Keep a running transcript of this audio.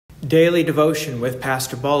Daily Devotion with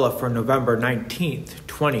Pastor Balla for November 19th,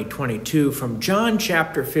 2022 from John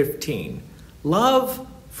chapter 15, Love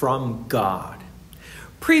from God.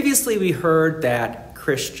 Previously we heard that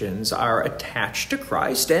Christians are attached to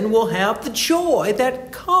Christ and will have the joy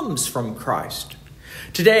that comes from Christ.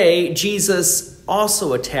 Today, Jesus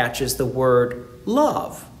also attaches the word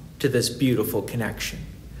love to this beautiful connection.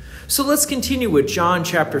 So let's continue with John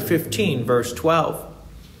chapter 15, verse 12.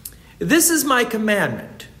 This is my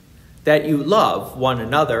commandment, that you love one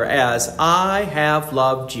another as I have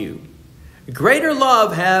loved you. Greater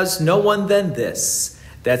love has no one than this,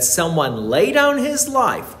 that someone lay down his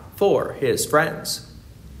life for his friends.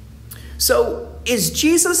 So, is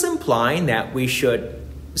Jesus implying that we should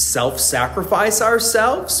self-sacrifice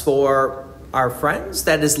ourselves for our friends?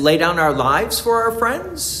 That is, lay down our lives for our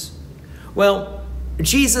friends? Well,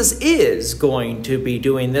 Jesus is going to be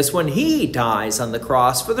doing this when he dies on the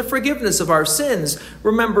cross for the forgiveness of our sins.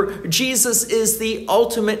 Remember, Jesus is the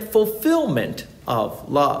ultimate fulfillment of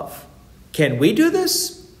love. Can we do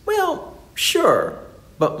this? Well, sure,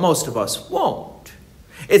 but most of us won't.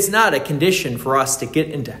 It's not a condition for us to get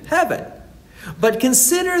into heaven. But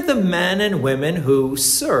consider the men and women who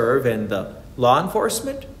serve in the law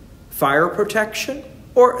enforcement, fire protection,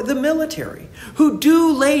 or the military, who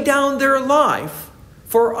do lay down their life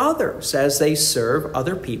for others as they serve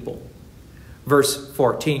other people. Verse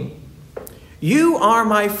 14, you are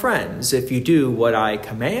my friends if you do what I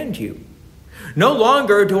command you. No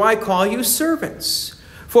longer do I call you servants,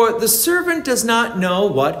 for the servant does not know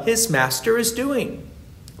what his master is doing,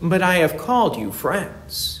 but I have called you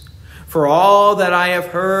friends. For all that I have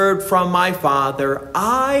heard from my Father,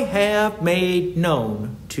 I have made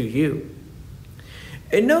known to you.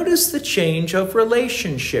 And notice the change of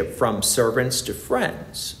relationship from servants to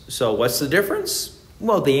friends. So what's the difference?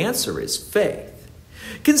 Well, the answer is faith.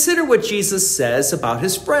 Consider what Jesus says about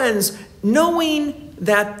his friends, knowing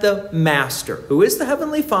that the Master, who is the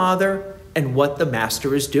Heavenly Father, and what the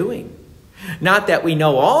Master is doing. Not that we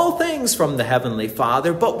know all things from the Heavenly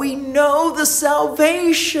Father, but we know the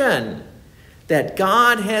salvation that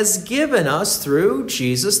God has given us through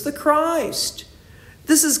Jesus the Christ.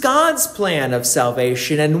 This is God's plan of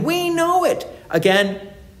salvation, and we know it. Again,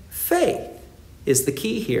 faith is the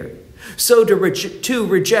key here. So to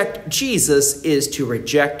reject Jesus is to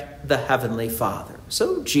reject the Heavenly Father.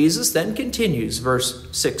 So Jesus then continues, verse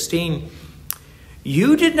 16.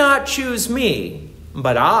 You did not choose me,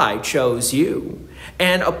 but I chose you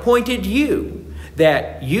and appointed you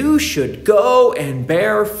that you should go and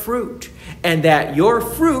bear fruit, and that your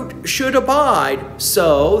fruit should abide,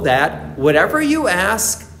 so that whatever you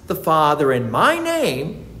ask the Father in my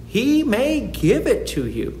name, he may give it to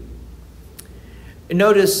you.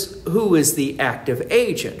 Notice who is the active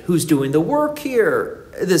agent, who's doing the work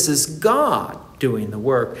here. This is God doing the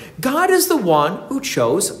work. God is the one who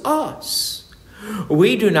chose us.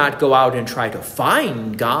 We do not go out and try to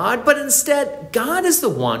find God, but instead, God is the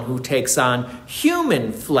one who takes on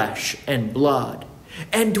human flesh and blood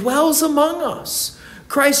and dwells among us.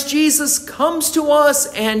 Christ Jesus comes to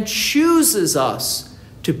us and chooses us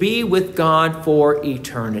to be with God for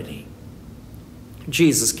eternity.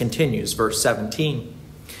 Jesus continues, verse 17.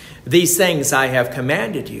 These things I have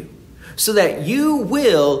commanded you, so that you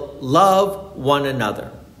will love one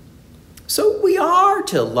another. So we are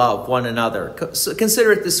to love one another. So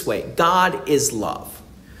consider it this way. God is love.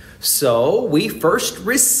 So we first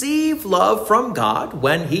receive love from God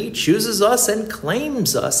when he chooses us and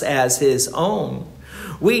claims us as his own.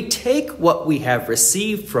 We take what we have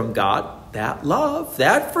received from God, that love,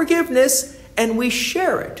 that forgiveness, and we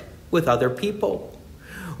share it with other people.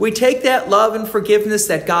 We take that love and forgiveness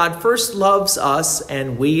that God first loves us,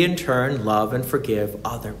 and we in turn love and forgive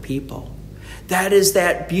other people. That is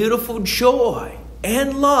that beautiful joy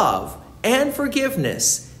and love and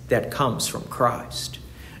forgiveness that comes from Christ.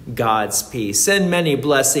 God's peace and many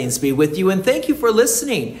blessings be with you, and thank you for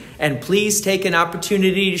listening. And please take an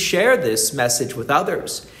opportunity to share this message with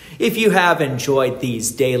others. If you have enjoyed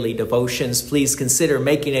these daily devotions, please consider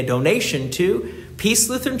making a donation to Peace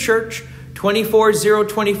Lutheran Church,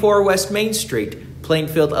 24024 West Main Street,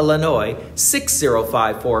 Plainfield, Illinois,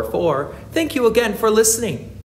 60544. Thank you again for listening.